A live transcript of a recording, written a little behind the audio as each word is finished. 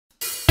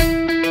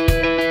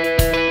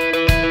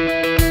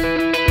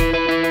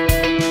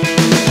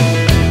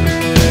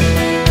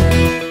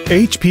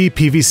HP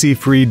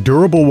PVC-free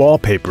durable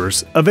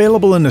wallpapers,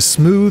 available in a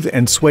smooth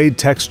and suede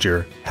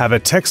texture, have a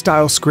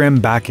textile scrim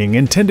backing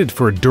intended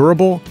for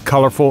durable,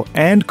 colorful,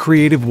 and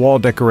creative wall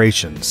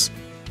decorations.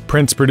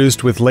 Prints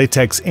produced with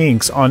latex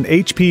inks on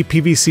HP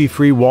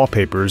PVC-free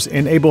wallpapers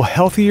enable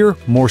healthier,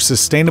 more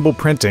sustainable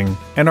printing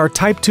and are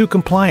Type 2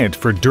 compliant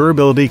for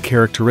durability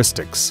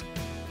characteristics.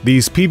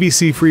 These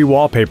PVC-free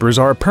wallpapers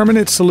are a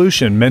permanent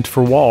solution meant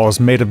for walls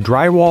made of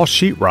drywall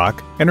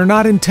sheetrock and are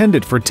not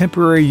intended for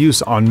temporary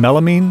use on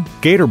melamine,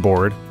 gator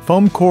board,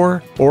 foam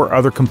core, or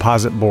other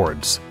composite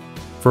boards.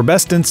 For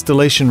best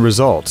installation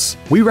results,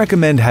 we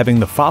recommend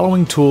having the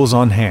following tools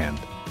on hand: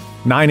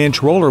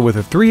 9-inch roller with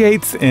a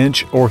 3/8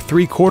 inch or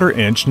 3/4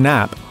 inch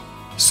nap,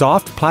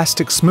 soft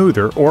plastic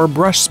smoother or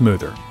brush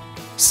smoother,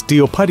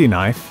 steel putty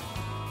knife,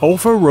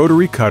 Olfa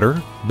rotary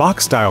cutter,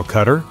 box style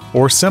cutter,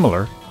 or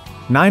similar,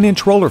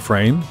 9-inch roller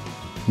frame,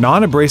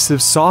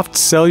 non-abrasive soft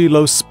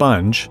cellulose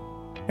sponge,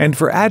 and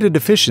for added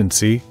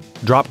efficiency,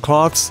 drop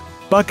cloths,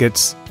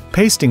 buckets,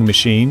 pasting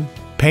machine,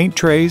 paint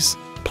trays,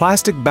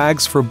 plastic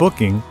bags for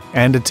booking,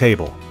 and a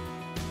table.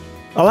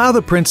 Allow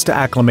the prints to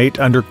acclimate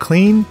under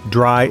clean,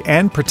 dry,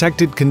 and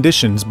protected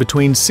conditions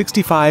between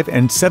 65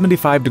 and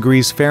 75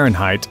 degrees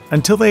Fahrenheit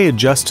until they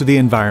adjust to the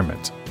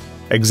environment.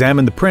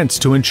 Examine the prints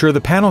to ensure the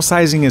panel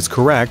sizing is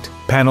correct,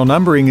 panel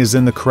numbering is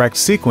in the correct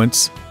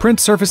sequence, print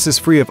surface is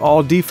free of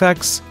all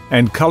defects,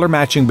 and color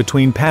matching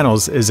between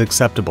panels is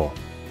acceptable.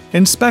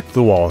 Inspect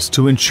the walls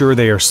to ensure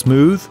they are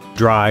smooth,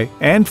 dry,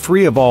 and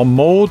free of all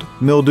mold,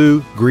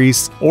 mildew,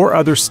 grease, or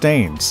other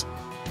stains.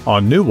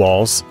 On new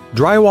walls,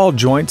 drywall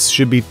joints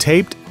should be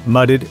taped,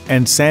 mudded,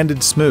 and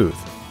sanded smooth.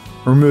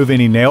 Remove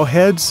any nail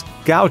heads,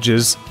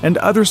 gouges, and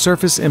other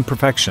surface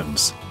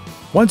imperfections.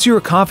 Once you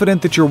are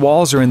confident that your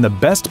walls are in the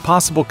best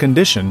possible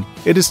condition,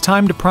 it is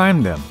time to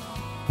prime them.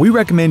 We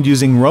recommend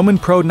using Roman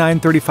Pro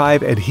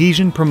 935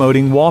 Adhesion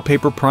Promoting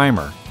Wallpaper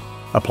Primer.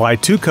 Apply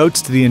 2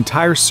 coats to the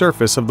entire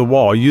surface of the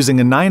wall using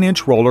a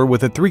 9-inch roller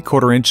with a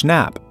 3/4 inch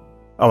nap.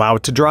 Allow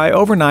it to dry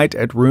overnight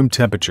at room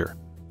temperature.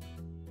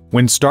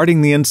 When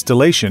starting the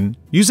installation,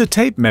 use a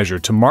tape measure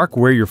to mark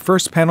where your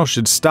first panel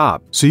should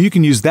stop so you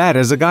can use that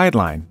as a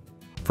guideline.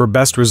 For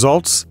best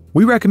results,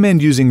 we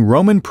recommend using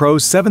Roman Pro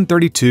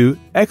 732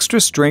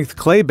 Extra Strength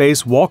Clay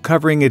Base Wall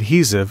Covering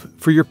Adhesive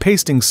for your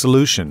pasting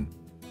solution.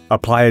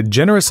 Apply a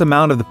generous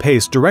amount of the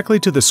paste directly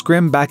to the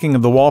scrim backing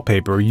of the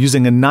wallpaper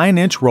using a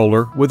 9-inch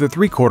roller with a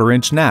 3/4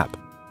 inch nap.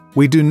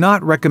 We do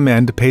not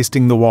recommend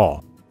pasting the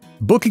wall.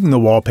 Booking the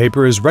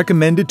wallpaper is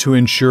recommended to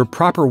ensure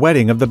proper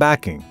wetting of the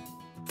backing.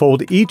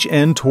 Fold each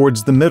end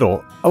towards the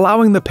middle,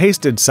 allowing the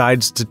pasted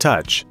sides to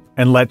touch,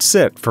 and let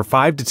sit for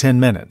 5 to 10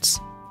 minutes.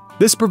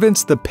 This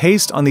prevents the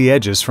paste on the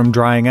edges from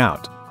drying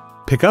out.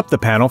 Pick up the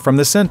panel from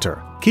the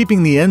center,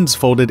 keeping the ends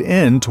folded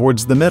in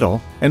towards the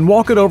middle, and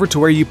walk it over to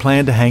where you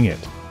plan to hang it.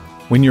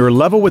 When you are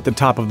level with the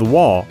top of the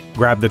wall,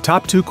 grab the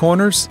top 2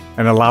 corners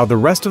and allow the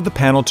rest of the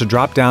panel to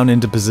drop down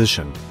into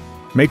position.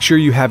 Make sure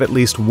you have at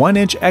least 1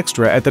 inch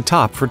extra at the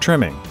top for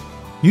trimming.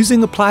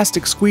 Using a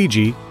plastic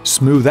squeegee,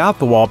 smooth out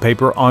the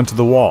wallpaper onto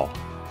the wall.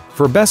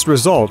 For best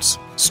results,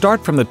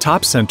 start from the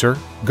top center,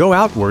 go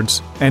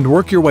outwards, and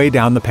work your way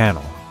down the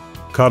panel.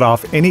 Cut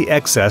off any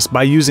excess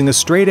by using a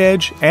straight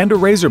edge and a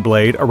razor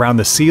blade around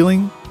the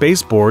ceiling,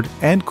 baseboard,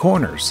 and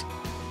corners.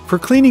 For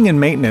cleaning and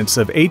maintenance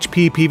of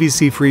HP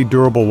PVC-free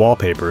durable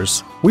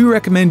wallpapers, we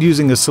recommend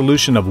using a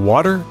solution of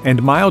water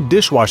and mild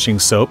dishwashing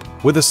soap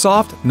with a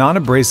soft,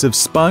 non-abrasive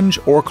sponge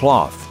or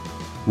cloth.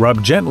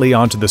 Rub gently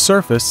onto the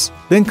surface,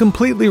 then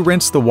completely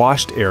rinse the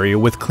washed area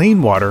with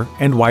clean water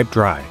and wipe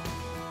dry.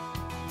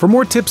 For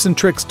more tips and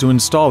tricks to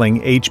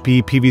installing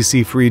HP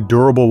PVC-free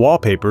durable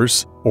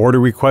wallpapers, or to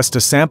request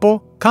a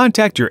sample,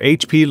 contact your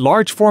HP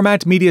large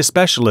format media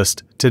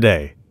specialist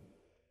today.